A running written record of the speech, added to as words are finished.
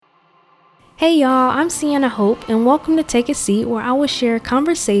Hey y'all, I'm Sienna Hope, and welcome to Take a Seat, where I will share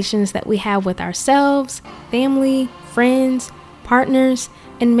conversations that we have with ourselves, family, friends, partners,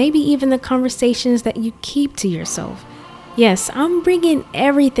 and maybe even the conversations that you keep to yourself. Yes, I'm bringing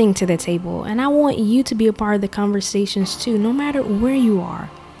everything to the table, and I want you to be a part of the conversations too, no matter where you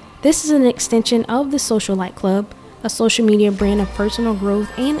are. This is an extension of the Social Light Club, a social media brand of personal growth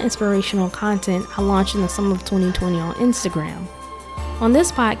and inspirational content I launched in the summer of 2020 on Instagram. On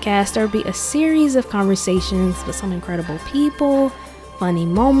this podcast, there will be a series of conversations with some incredible people, funny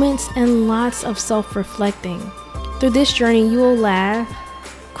moments, and lots of self-reflecting. Through this journey, you will laugh,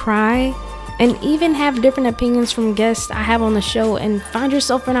 cry, and even have different opinions from guests I have on the show and find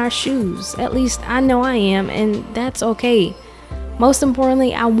yourself in our shoes. At least I know I am, and that's okay. Most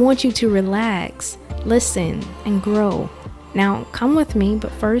importantly, I want you to relax, listen, and grow. Now, come with me,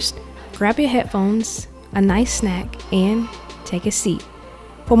 but first, grab your headphones, a nice snack, and take a seat.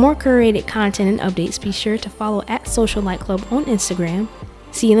 For more curated content and updates, be sure to follow at Social Light Club on Instagram.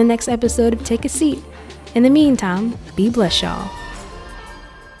 See you in the next episode of Take a Seat. In the meantime, be blessed, y'all.